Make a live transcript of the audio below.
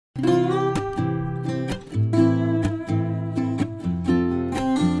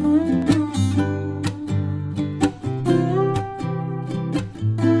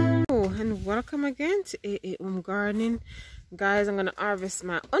to AA Home Gardening. Guys, I'm gonna harvest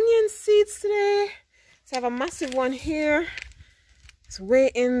my onion seeds today. So I have a massive one here. It's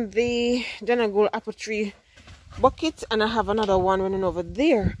way in the Gold apple tree bucket, and I have another one running over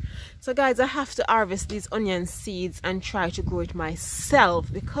there. So guys, I have to harvest these onion seeds and try to grow it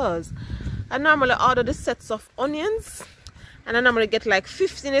myself, because I normally order the sets of onions and I normally get like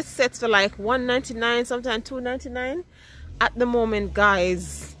 15 sets for like $1.99, sometimes $2.99. At the moment,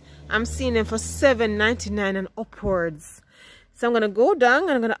 guys, I'm seeing them for $7.99 and upwards. So I'm gonna go down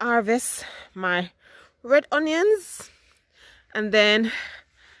and I'm gonna harvest my red onions, and then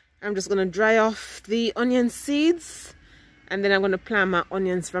I'm just gonna dry off the onion seeds, and then I'm gonna plant my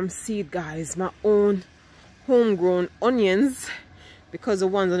onions from seed, guys, my own homegrown onions, because the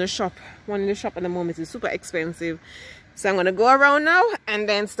ones in the shop, one in the shop at the moment is super expensive. So I'm gonna go around now and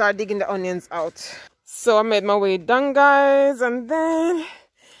then start digging the onions out. So I made my way down, guys, and then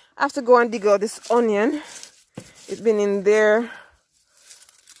I have to go and dig out this onion. It's been in there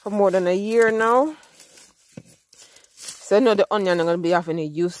for more than a year now. So I know the onion are gonna be of any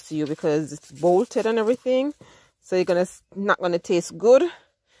use to you because it's bolted and everything. So you're not gonna taste good.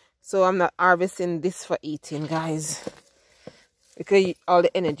 So I'm not harvesting this for eating, guys, because all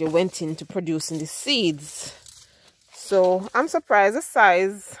the energy went into producing the seeds. So I'm surprised the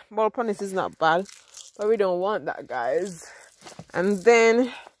size. Burpless is not bad, but we don't want that, guys. And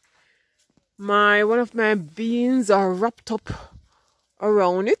then one of my beans are wrapped up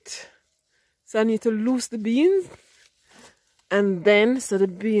around it, so I need to loose the beans, and then so the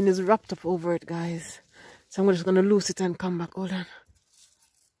bean is wrapped up over it, guys. So I'm just gonna loose it and come back. Hold on.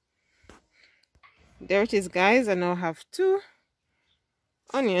 There it is, guys. I now have 2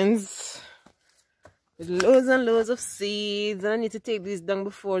 onions with loads and loads of seeds, and I need to take these down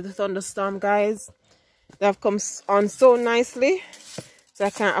before the thunderstorm, guys. They have come on so nicely, so I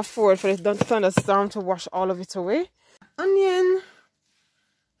can't afford for the thunderstorm to wash all of it away. Onion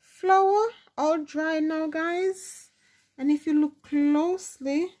flower all dry now, guys, and if you look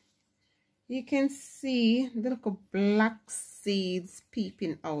closely, you can see the little black seeds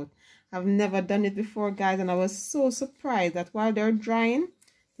peeping out. I've never done it before, guys, and I was so surprised that while they're drying,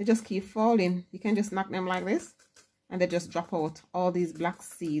 they just keep falling. You can just knock them like this and they just drop out all these black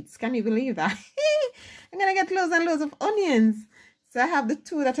seeds. Can you believe that? I'm gonna get loads and loads of onions. So I have the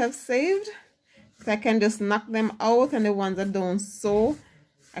 2 that I've saved, so I can just knock them out, and the ones that don't sow,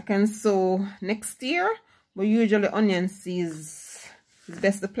 I can sow next year. But usually onion seeds, it's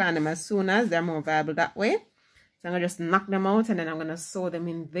best to plant them as soon as they're more viable that way. So I'm gonna just knock them out, and then I'm gonna sow them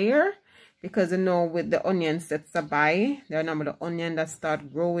in there, because you know, with the onion sets I buy, they're normally the onion that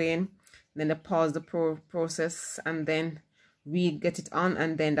start growing, then they pause the process and then we get it on,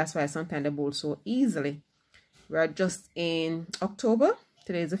 and then that's why sometimes they bolt so easily. We are just in October.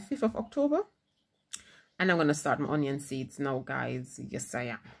 Today is the 5th of October, and I'm gonna start my onion seeds now, guys. Yes, I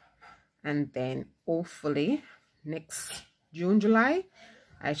am. And then hopefully next June, July,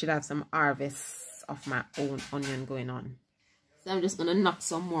 I should have some harvests of my own onion going on. So I'm just gonna knock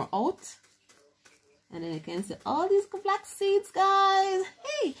some more out, and then you can see all these black seeds, guys.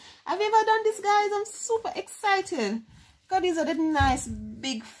 Hey, have you ever done this, guys? I'm super excited. God, these are the nice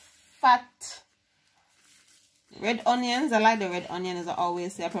big fat red onions. I like the red onion, as I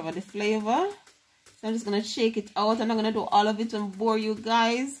always say. I prefer the flavor. So I'm just gonna shake it out. I'm not gonna do all of it and bore you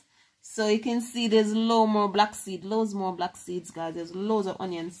guys. So you can see there's loads more black seeds, guys. There's loads of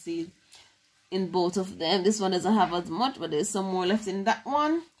onion seeds in both of them. This one doesn't have as much, but there's some more left in that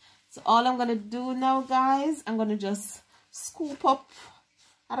one. So all I'm gonna do now, guys, I'm gonna just scoop up,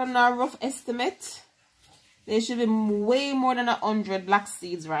 I don't know, a rough estimate. There should be way more than 100 black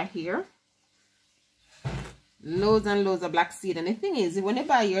seeds right here. Loads and loads of black seed. And the thing is, when you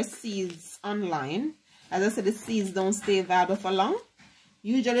buy your seeds online, as I said, the seeds don't stay viable for long.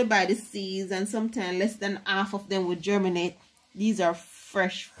 Usually buy the seeds, and sometimes less than half of them will germinate. These are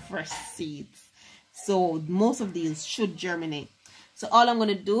fresh seeds, so most of these should germinate. So all I'm going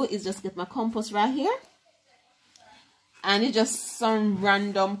to do is just get my compost right here, and it's just some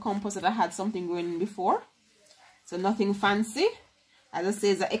random compost that I had something growing before, so nothing fancy. As I say,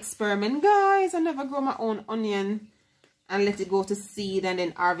 it's an experiment, guys. I never grow my own onion and let it go to seed and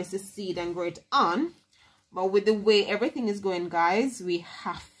then harvest the seed and grow it on. But with the way everything is going, guys, we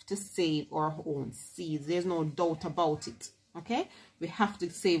have to save our own seeds. There's no doubt about it. Okay, we have to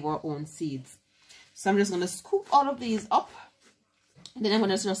save our own seeds. So I'm just going to scoop all of these up, and then I'm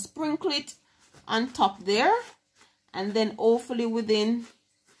going to just sprinkle it on top there, and then hopefully within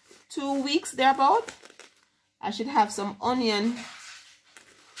 2 weeks thereabout, I should have some onion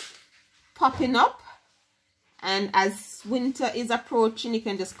popping up. And as winter is approaching, you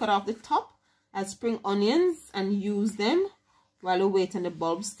can just cut off the top as spring onions and use them while we wait on the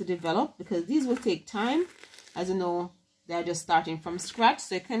bulbs to develop, because these will take time. As you know, they're just starting from scratch,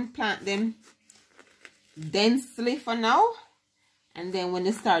 so you can plant them densely for now, and then when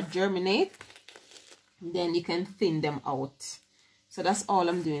they start germinate, then you can thin them out. So that's all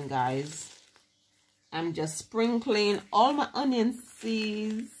I'm doing, guys. I'm just sprinkling all my onion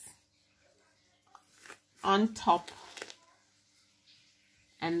seeds on top,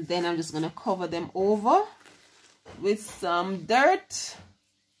 and then I'm just going to cover them over with some dirt. So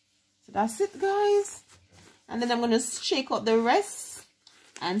that's it, guys. And then I'm going to shake out the rest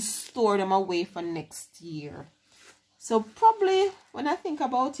and store them away for next year. So probably, when I think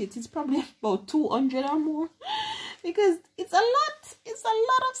about it, it's probably about 200 or more, because it's a lot. It's a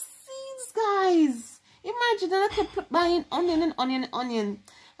lot of seeds, guys. Imagine that I kept buying onion and onion and onion,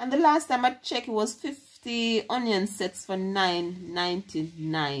 and the last time I checked, it was 50 onion sets for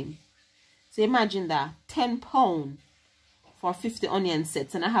 $9.99. So imagine that, £10 for 50 onion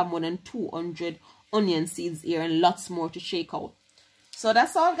sets, and I have more than 200 onion seeds here and lots more to shake out. So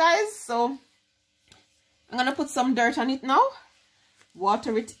that's all, guys. So I'm gonna put some dirt on it now,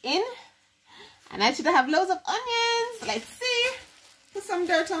 water it in, and I should have loads of onions. Let's see. Put some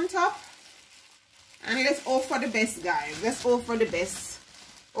dirt on top, and let's hope for the best, guys. Let's hope for the best.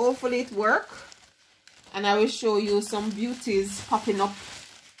 Hopefully it works, and I will show you some beauties popping up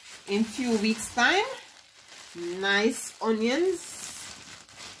in few weeks time. Nice onions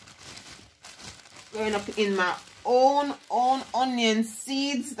going up in my own onion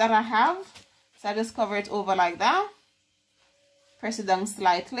seeds that I have. So I just cover it over like that, press it down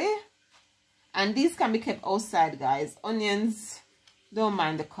slightly, and these can be kept outside, guys. Onions don't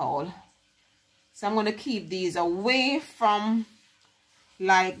mind the cold, so I'm going to keep these away from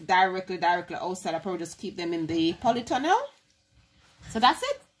like directly outside. I probably just keep them in the polytunnel. So that's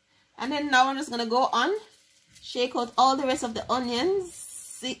it. And then now I'm just going to go on, shake out all the rest of the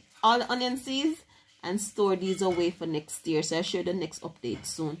onions, all the onion seeds, and store these away for next year. So I'll show you the next update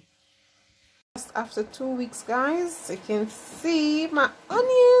soon. Just after 2 weeks, guys, you can see my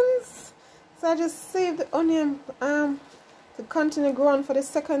onions. So I just saved the onion to continue growing for the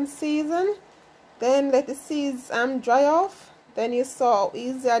second season. Then let the seeds dry off. Then you saw how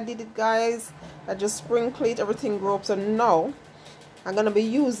easy I did it, guys. I just sprinkle it, everything grew up. So now I'm gonna be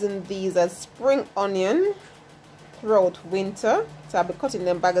using these as spring onion throughout winter. So I'll be cutting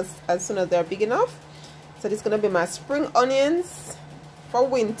them back as soon as they're big enough. So this is gonna be my spring onions for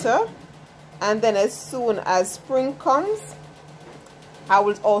winter. And then as soon as spring comes, I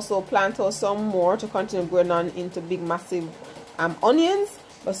will also plant out some more to continue growing on into big massive onions.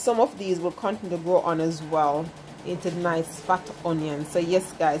 But some of these will continue to grow on as well into nice fat onions. So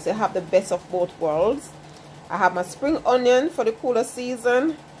yes, guys, I have the best of both worlds. I have my spring onion for the cooler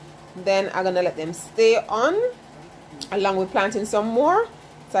season, then I'm gonna let them stay on along with planting some more,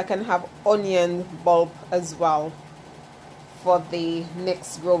 so I can have onion bulb as well for the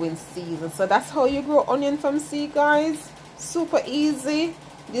next growing season. So that's how you grow onion from seed, guys. Super easy.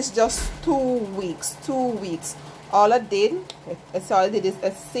 This just 2 weeks. All I did is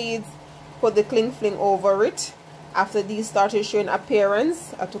the seeds, put the cling fling over it. After these started showing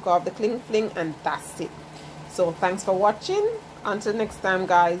appearance, I took off the cling fling, and that's it. So thanks for watching. Until next time,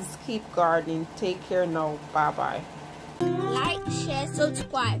 guys, keep gardening. Take care now. Bye bye. Like, share,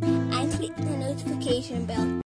 subscribe, and click the notification bell.